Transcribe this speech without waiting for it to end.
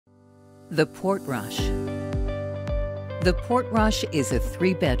The Portrush. The Portrush is a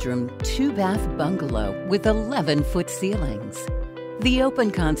 3-bedroom, 2-bath bungalow with 11-foot ceilings. The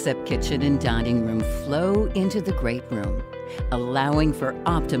open-concept kitchen and dining room flow into the great room, allowing for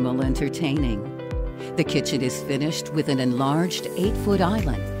optimal entertaining. The kitchen is finished with an enlarged 8-foot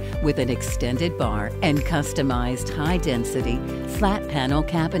island with an extended bar and customized high-density, flat-panel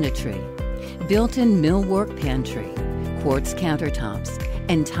cabinetry, built-in millwork pantry, quartz countertops,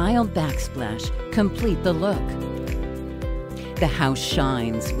 and tiled backsplash complete the look. The house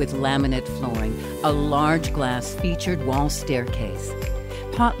shines with laminate flooring, a large glass featured wall staircase,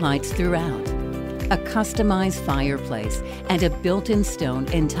 pot lights throughout, a customized fireplace, and a built-in stone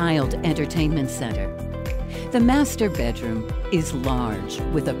and tiled entertainment center. The master bedroom is large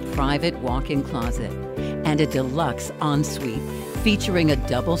with a private walk-in closet and a deluxe ensuite featuring a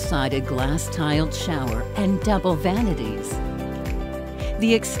double-sided glass-tiled shower and double vanities.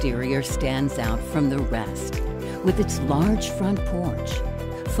 The exterior stands out from the rest with its large front porch,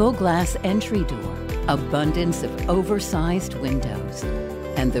 full glass entry door, abundance of oversized windows,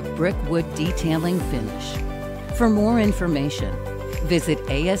 and the brick wood detailing finish. For more information, visit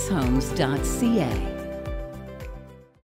ashomes.ca.